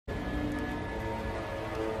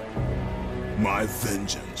My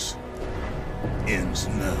vengeance ends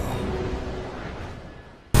now.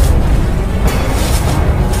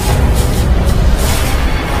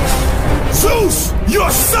 Zeus,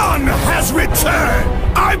 your son has returned!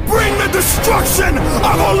 I bring the destruction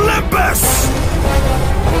of Olympus!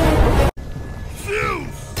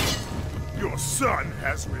 Zeus, your son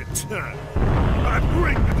has returned. I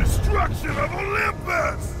bring the destruction of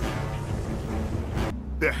Olympus!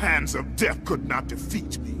 The hands of death could not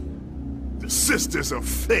defeat me. The sisters of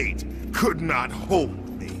fate could not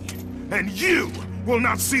hold me. And you will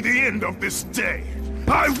not see the end of this day.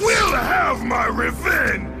 I will have my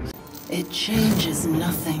revenge! It changes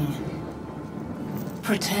nothing.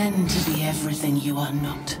 Pretend to be everything you are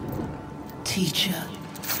not. Teacher,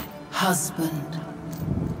 husband,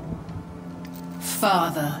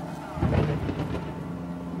 father.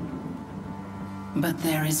 But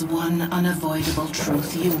there is one unavoidable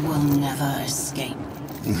truth you will never escape.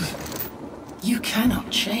 You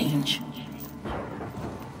cannot change.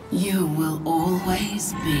 You will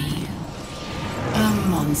always be a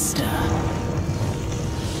monster.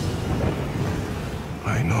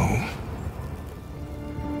 I know.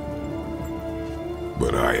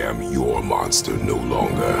 But I am your monster no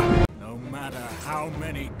longer. No matter how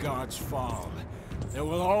many gods fall, there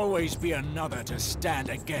will always be another to stand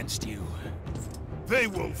against you. They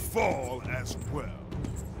will fall as well.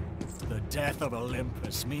 The death of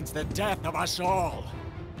Olympus means the death of us all.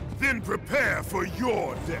 Then prepare for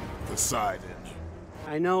your death, Poseidon.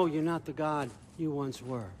 I know you're not the god you once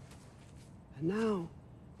were. And now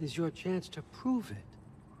is your chance to prove it.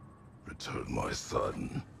 Return my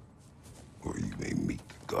son, or you may meet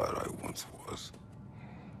the god I once was.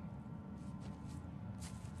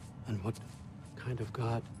 And what kind of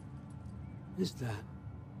god is that,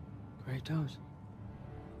 Kratos?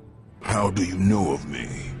 How do you know of me?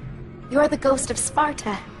 You're the ghost of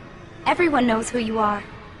Sparta. Everyone knows who you are.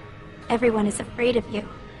 Everyone is afraid of you.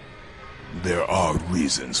 There are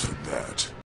reasons for that.